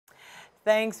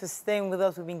Thanks for staying with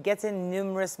us. We've been getting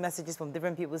numerous messages from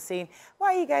different people saying,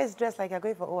 why are you guys dressed like you're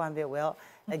going for Owambe? Well,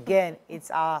 again,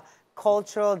 it's our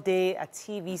cultural day at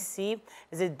TVC.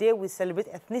 It's a day we celebrate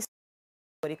ethnicity.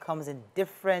 It comes in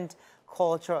different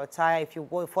cultural attire. If you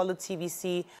follow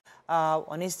TVC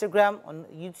on Instagram, on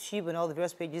YouTube, and all the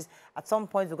various pages, at some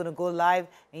point we're going to go live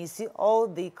and you see all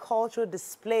the cultural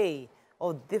display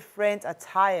of different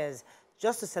attires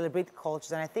just to celebrate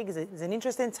cultures. And I think it's an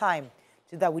interesting time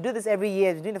to that. We do this every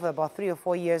year. We've been doing it for about 3 or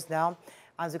 4 years now,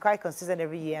 and we're quite consistent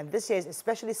every year. And this year is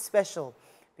especially special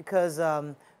because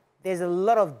there's a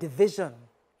lot of division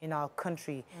in our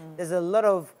country.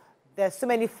 There's so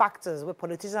many factors where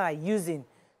politicians are using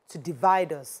to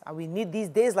divide us. And we need these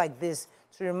days like this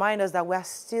to remind us that we're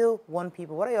still one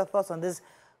people. What are your thoughts on this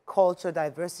cultural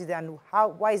diversity and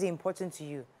why is it important to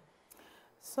you?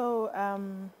 So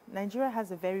Nigeria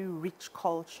has a very rich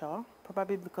culture,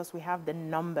 probably because we have the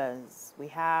numbers. We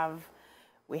have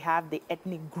the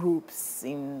ethnic groups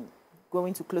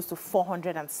going to close to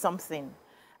 400 and something.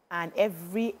 And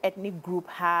every ethnic group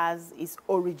has its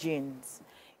origins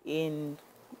in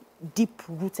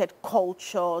deep-rooted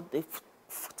culture, the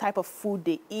type of food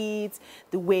they eat,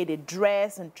 the way they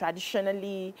dress, and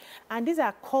traditionally. And these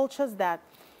are cultures that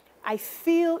I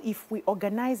feel if we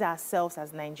organize ourselves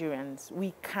as Nigerians,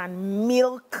 we can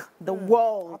milk the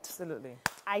world. Absolutely.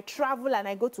 I travel and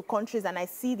I go to countries and I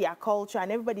see their culture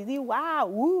and everybody says, wow,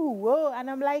 woo, whoa.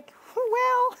 And I'm like,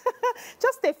 well,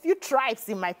 just a few tribes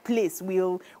in my place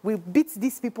will beat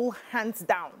these people hands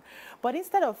down. But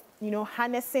instead of,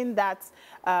 harnessing that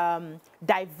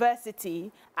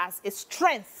diversity as a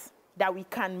strength that we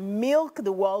can milk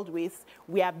the world with,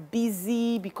 we are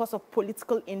busy because of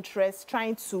political interests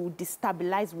trying to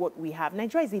destabilize what we have.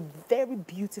 Nigeria is a very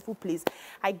beautiful place.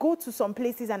 I go to some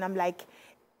places and I'm like,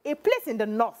 a place in the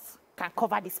north can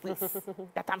cover this place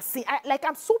that I'm seeing.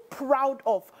 I'm so proud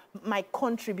of my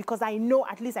country because I know,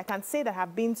 at least I can say that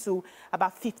I've been to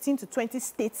about 15 to 20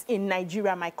 states in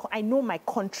Nigeria. I know my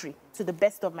country to the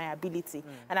best of my ability,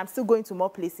 and I'm still going to more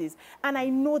places. And I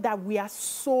know that we are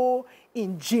so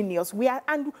ingenious. We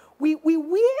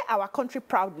wear our country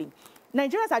proudly.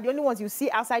 Nigerians are the only ones you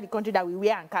see outside the country that we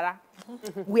wear Ankara,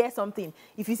 wear something.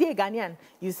 If you see a Ghanaian,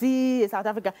 you see a South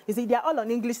African, you see they're all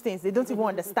on English things. They don't even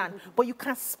understand. But you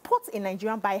can spot a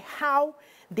Nigerian by how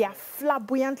they are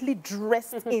flamboyantly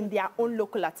dressed in their own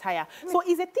local attire. So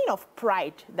it's a thing of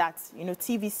pride that,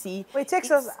 TVC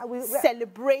is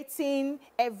celebrating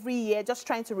every year, just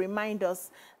trying to remind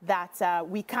us that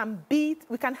we can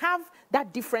have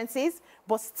that differences,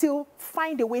 but still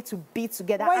find a way to be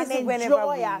together and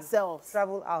enjoy ourselves.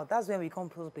 Travel out, that's when we become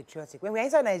patriotic. When we're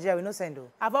inside Nigeria, we know sendo.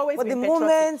 I've always been patriotic. But the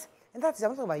moment, and I'm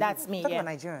talking about that's you. Me, I'm talking yeah.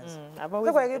 about Nigerians. I've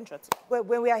always been patriotic.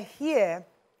 When we are here,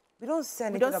 we don't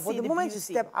send each other, but the moment beauty. you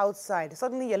step outside,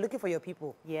 suddenly you're looking for your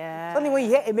people. Yeah. Suddenly when you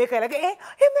hear Emeka, you're like, hey,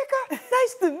 Emeka,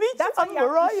 nice to meet That's you. I'm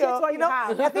Mariah. You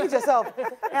know, think it's yourself.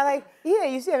 And like, here,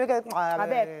 you see Emeka, I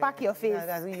bet, pack your face.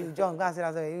 You, John, go and sit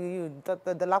down somewhere. You,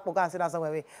 the Lapo, go and sit down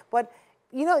somewhere. But,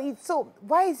 so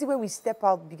why is it when we step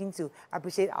out, begin to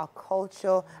appreciate our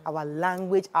culture, our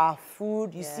language, our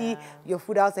food? You see your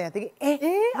food outside and you're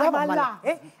thinking, amala.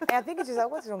 And I think it's just like,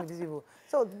 what's wrong with these people?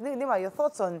 So, Nima, your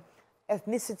thoughts on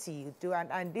ethnicity,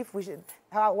 and if we should,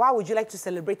 why would you like to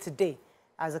celebrate today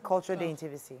as a cultural day in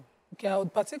TVC? Okay, I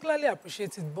would particularly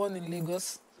appreciate it born in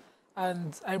Lagos.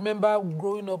 And I remember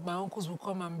growing up, my uncles would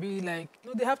come and be like,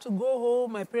 they have to go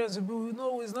home. My parents would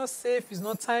be, it's not safe, it's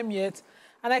not time yet.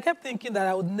 And I kept thinking that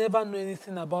I would never know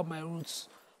anything about my roots.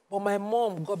 But my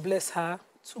mom, God bless her,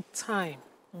 took time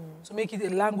to make it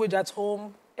a language at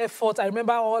home, effort. I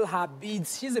remember all her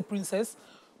beads. She's a princess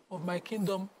of my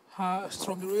kingdom.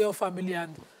 From the royal family,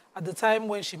 and at the time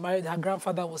when she married, her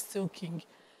grandfather was still king.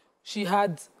 She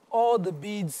had all the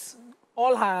beads,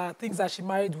 all her things that she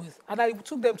married with, and I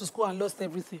took them to school and lost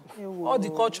everything. Whoa. All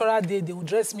the cultural day, they would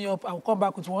dress me up, I would come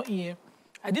back with one ear.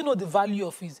 I didn't know the value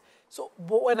of it. So,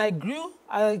 but when I grew,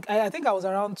 I think I was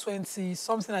around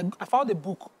 20-something, I found a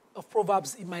book of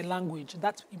Proverbs in my language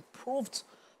that improved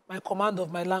my command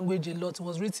of my language a lot. It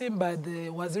was written by the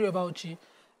Waziri of Bauchi,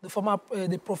 the former,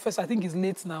 the professor, I think he's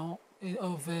late now,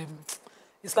 of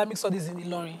Islamic Studies in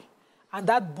Ilorin. And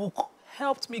that book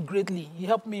helped me greatly. He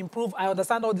helped me improve. I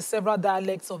understand all the several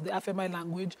dialects of the Afemai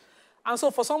language. And so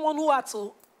for someone who had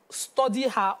to study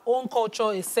her own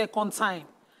culture a second time,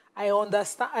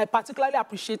 I particularly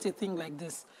appreciate a thing like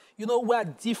this. We're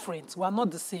different. We're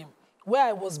not the same. Where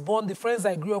I was born, the friends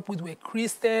I grew up with were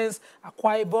Christians,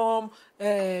 Akwa Ibom,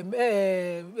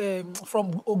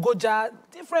 from Ogoja,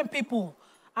 different people.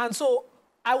 And so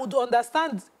I would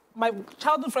understand my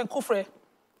childhood friend Kufre.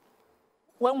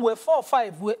 when we were 4 or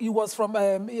 5, he was from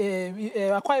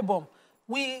Akwa Ibom.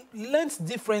 We learned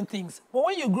different things. But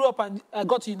when you grew up and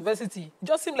got to university, it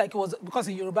just seemed like it was because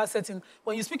in Yoruba setting,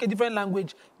 when you speak a different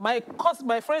language, my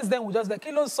friends then would just like,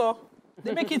 "Kilo so."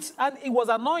 They make it, and it was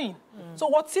annoying. So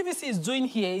what TVC is doing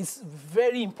here is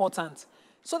very important,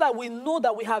 so that we know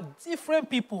that we have different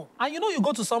people. And you know, you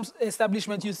go to some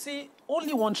establishment, you see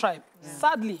only one tribe.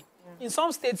 Sadly, in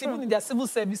some states, even in their civil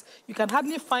service, you can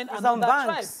hardly find another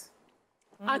tribe.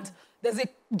 And there's a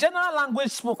general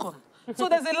language spoken. So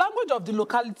there's a language of the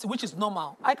locality, which is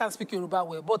normal. I can speak Yoruba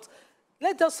well, but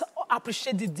let us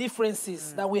appreciate the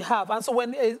differences that we have. And so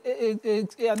when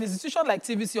an institution like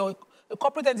TVC or a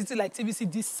corporate entity like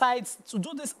TVC decides to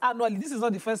do this annually, this is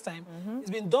not the first time. It's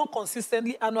been done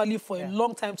consistently annually for a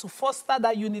long time to foster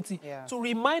that unity, to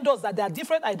remind us that there are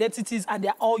different identities and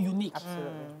they're all unique.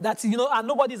 That, you know, and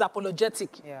nobody is apologetic.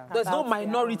 There's no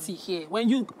minority here. When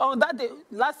you, on that day,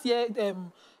 last year,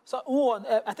 so who won?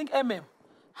 I think MM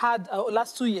had,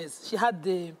 last 2 years, she had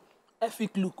the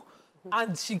epic look.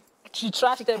 And she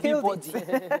trashed everybody.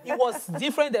 It was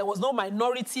different. There was no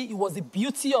minority. It was the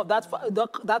beauty of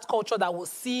that culture that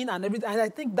was seen and everything. And I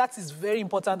think that is very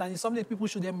important, and it's something people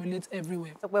should emulate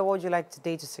everywhere. So what would you like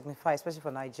today to signify, especially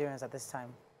for Nigerians at this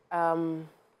time?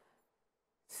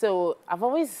 So I've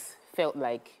always felt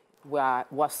like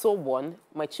we're so one.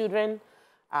 My children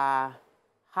are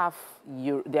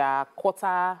they are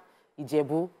quarter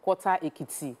Ijebu, quarter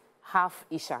Ekiti, half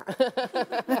Isha.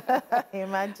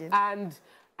 Imagine. And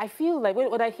I feel like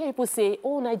when I hear people say,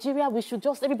 oh, Nigeria,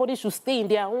 everybody should stay in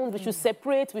their own, we should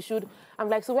separate, I'm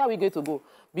like, so where are we going to go?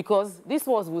 Because this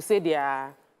will say they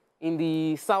are in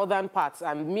the southern parts,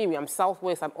 and me, I'm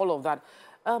southwest and all of that.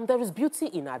 There is beauty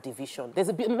in our division. There's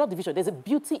a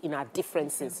beauty in our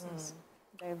differences.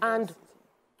 And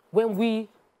when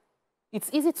it's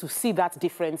easy to see that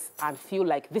difference and feel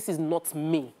like this is not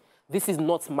me, this is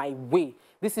not my way,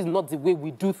 this is not the way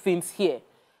we do things here.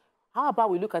 How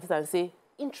about we look at it and say,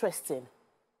 interesting.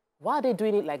 Why are they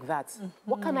doing it like that?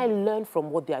 What can I learn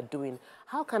from what they are doing?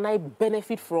 How can I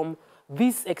benefit from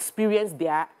this experience they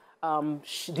are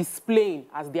displaying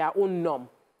as their own norm?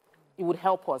 It would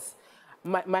help us.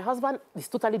 My husband is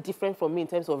totally different from me in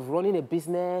terms of running a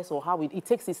business or how it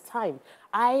takes his time.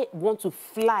 I want to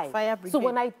fly. So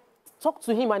when I talk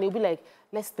to him and he'll be like,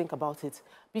 let's think about it.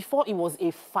 Before it was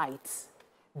a fight.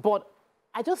 But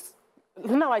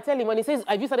now I tell him, when he says,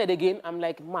 have you started again? I'm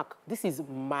like, Mark, this is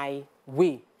my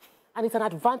way. And it's an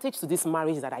advantage to this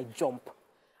marriage that I jump.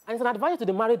 And it's an advantage to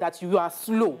the marriage that you are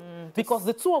slow. Because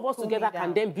the two of us together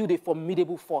can then build a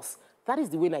formidable force. That is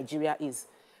the way Nigeria is.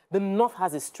 The North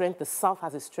has a strength, the South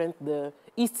has a strength, the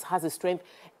East has a strength.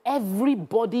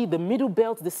 Everybody, the Middle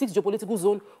Belt, the 6th geopolitical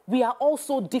zone, we are all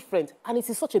so different. And it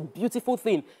is such a beautiful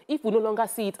thing if we no longer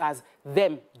see it as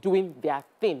them doing their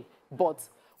thing. But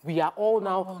we are all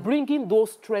now bringing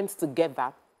those strengths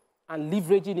together and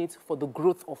leveraging it for the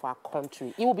growth of our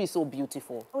country. It will be so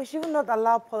beautiful. We should not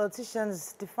allow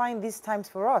politicians define these times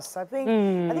for us. I think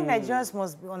Nigerians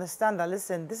must understand that,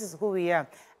 listen, this is who we are.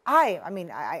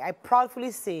 I proudly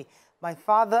say my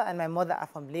father and my mother are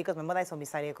from Lagos. My mother is from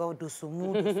Isareko,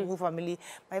 Dusumu family.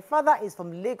 My father is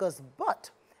from Lagos,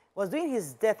 but was doing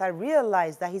his death, I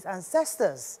realized that his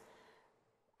ancestors,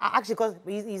 actually, because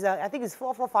I think his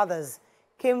forefathers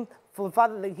came from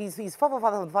his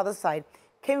forefather on the father's side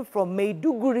came from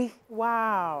Maiduguri.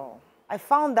 Wow. I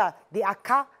found that the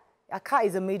Aka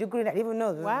is a Maiduguri. I didn't even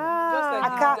know. Wow.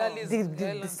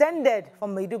 Aka descended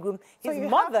from Maiduguri. His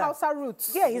mother, have Hausa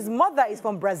roots. Yeah, his mother is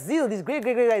from Brazil. His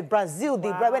great Brazil.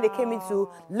 When they came into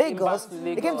Lagos,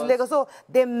 they came to Lagos. So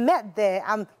they met there.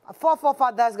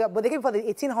 Forefathers, but they came for the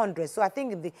 1800s. So I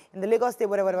think in the Lagos state,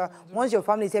 whatever. Once your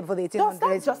family is here for the 1800s, does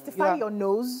that justify your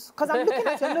nose? Because I'm looking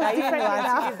at your nose differently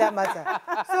now. That matter.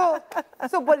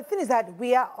 But the thing is that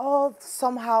we are all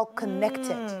somehow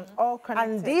connected. All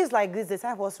connected. And days like this, the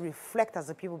time for us to reflect as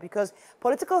a people, because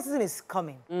political season is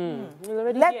coming.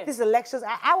 Let these elections.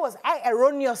 I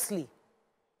erroneously,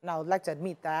 now I would like to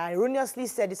admit that I erroneously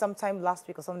said it sometime last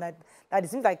week or something that it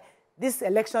seems like this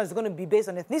election is going to be based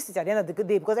on ethnicity at the end of the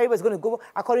day, because everybody's going to go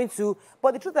according to.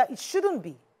 But the truth is that it shouldn't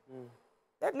be.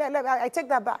 I take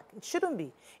that back. It shouldn't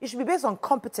be. It should be based on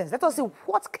competence. Let us see,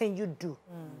 what can you do?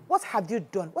 What have you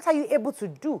done? What are you able to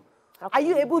do? Are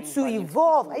you able to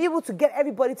evolve? Are you able to get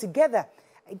everybody together?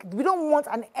 We don't want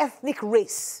an ethnic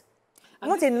race. We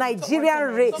want a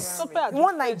Nigerian race. We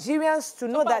want Nigerians to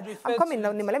know that, I'm coming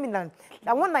now, Nima, let me learn.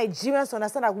 I want Nigerians to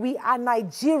understand that we are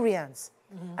Nigerians.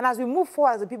 And as we move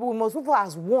forward as a people, we must move forward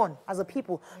as one, as a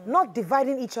people, not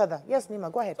dividing each other. Yes, Nima,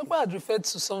 go ahead. Topa had referred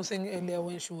to something earlier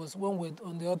when we were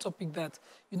on the other topic that,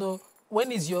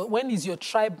 when is your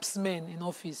tribesman in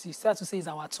office, you start to say it's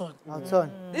our turn. Our turn.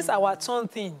 This our turn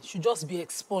thing should just be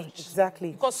expunged.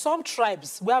 Exactly. Because some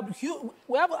tribes, we have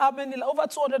how many, over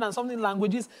 200 and something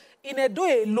languages in Edo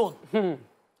alone.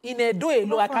 In Edo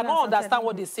alone, I cannot understand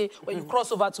what they say when you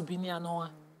cross over to Benin and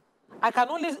Noah. I can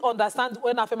only understand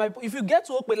when if you get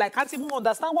to Okwe, like, I can't even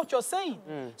understand what you're saying.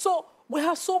 So we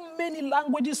have so many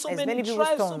languages, so many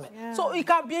tribes. So it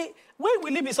can be, when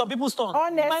will it be some people's turn?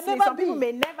 Honestly, some people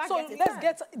may never so get it. let's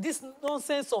get this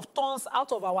nonsense of turns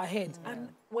out of our head. And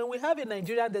when we have a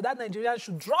Nigerian, that Nigerian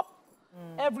should drop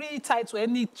every tie to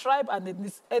any tribe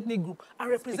and ethnic group and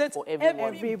represent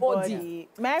everybody.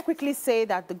 May I quickly say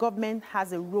that the government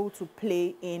has a role to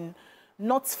play in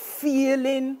not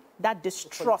feeling that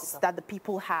distrust that the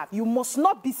people have. You must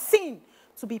not be seen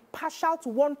to be partial to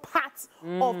one part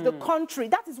of the country.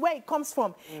 That is where it comes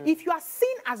from. If you are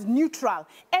seen as neutral,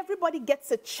 everybody gets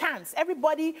a chance.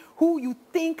 Everybody who you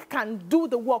think can do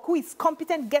the work, who is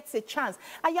competent, gets a chance.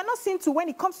 And you're not seen to, when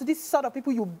it comes to this sort of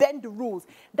people, you bend the rules.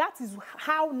 That is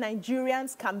how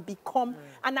Nigerians can become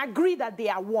and agree that they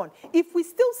are one. If we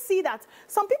still see that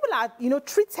some people are,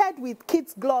 treated with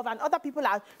kids' glove and other people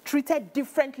are treated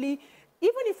differently,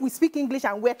 even if we speak English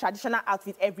and wear traditional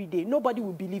outfits every day, nobody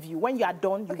will believe you. When you are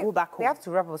done, you go back home. We have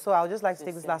to wrap up. So I would just like to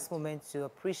take this last moment to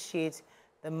appreciate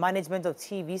the management of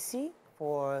TVC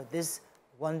for this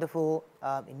wonderful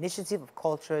initiative of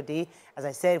Culture Day. As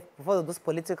I said, before those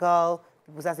political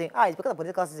people start saying, it's because of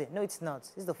political season. No, it's not.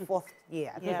 This is the 4th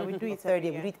year. Yeah, we do it third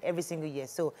year. We do it every single year.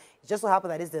 So it just so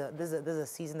happens that this is a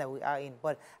season that we are in.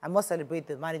 But I must celebrate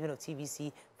the management of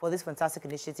TVC for this fantastic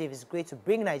initiative. It's great to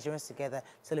bring Nigerians together,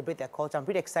 celebrate their culture. I'm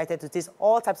pretty excited to taste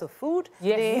all types of food.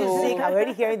 Music. I'm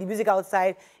already hearing the music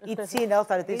outside, eating, all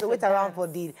types of things. So wait around for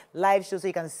the live show so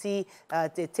you can see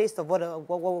the taste of what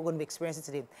we're going to be experiencing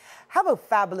today. Have a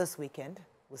fabulous weekend.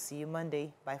 We'll see you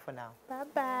Monday. Bye for now.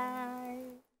 Bye-bye.